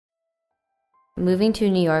Moving to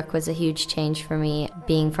New York was a huge change for me,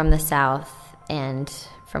 being from the South and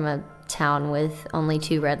from a town with only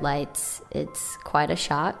 2 red lights. It's quite a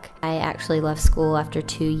shock. I actually left school after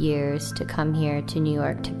 2 years to come here to New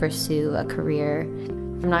York to pursue a career.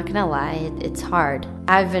 I'm not gonna lie, it's hard.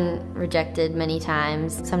 I've been rejected many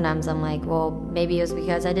times. Sometimes I'm like, well, maybe it was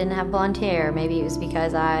because I didn't have blonde hair, maybe it was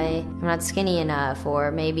because I'm not skinny enough, or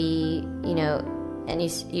maybe, and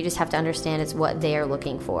you just have to understand it's what they are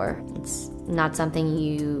looking for. It's not something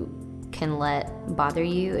you can let bother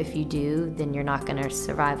you. If you do, then you're not gonna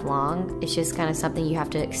survive long. It's just kind of something you have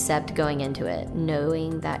to accept going into it,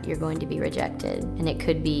 knowing that you're going to be rejected. And it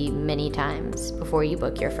could be many times before you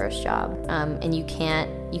book your first job. And you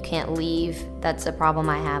can't leave. That's a problem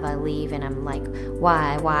I have. I leave and I'm like,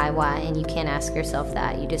 why? And you can't ask yourself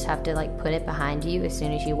that. You just have to put it behind you as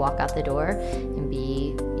soon as you walk out the door and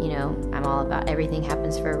be, I'm all about everything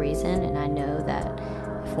happens for a reason, and I know that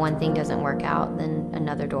if one thing doesn't work out, then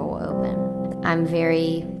another door will open. I'm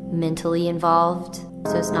very mentally involved,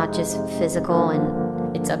 so it's not just physical,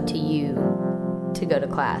 and it's up to you to go to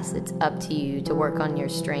class. It's up to you to work on your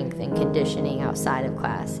strength and conditioning outside of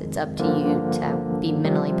class. It's up to you to be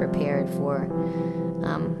mentally prepared for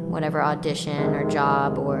whatever audition or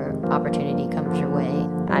job or opportunity comes your way.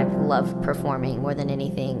 I love performing more than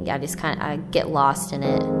anything. I get lost in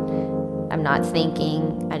it. I'm not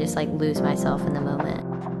thinking. I just lose myself in the moment.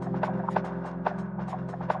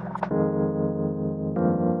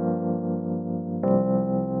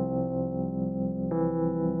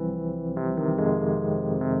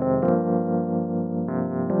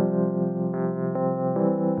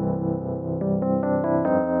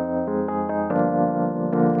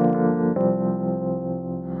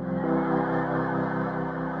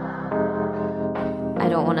 I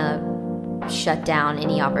don't want to shut down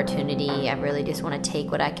any opportunity. I really just want to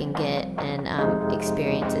take what I can get and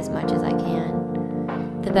experience as much as I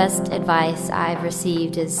can. The best advice I've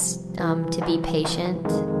received is to be patient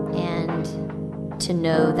and to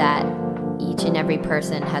know that each and every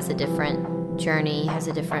person has a different journey, has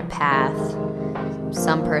a different path.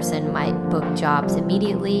 Some person might book jobs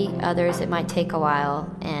immediately, others it might take a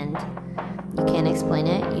while, and you can't explain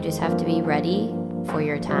it. You just have to be ready for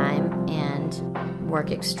your time and work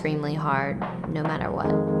extremely hard no matter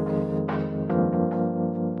what.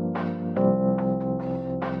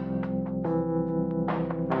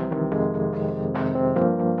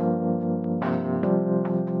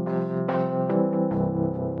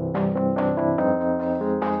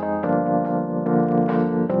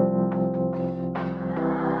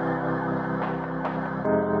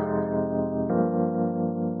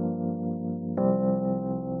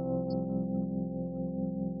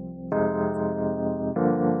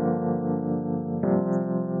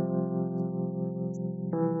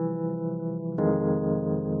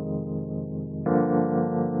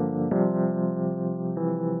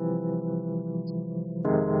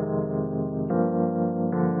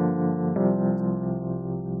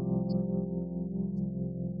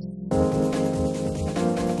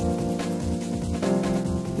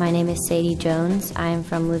 My name is Sadie Jones. I am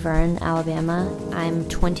from Luverne, Alabama. I'm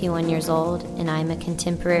 21 years old, and I'm a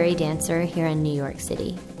contemporary dancer here in New York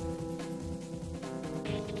City.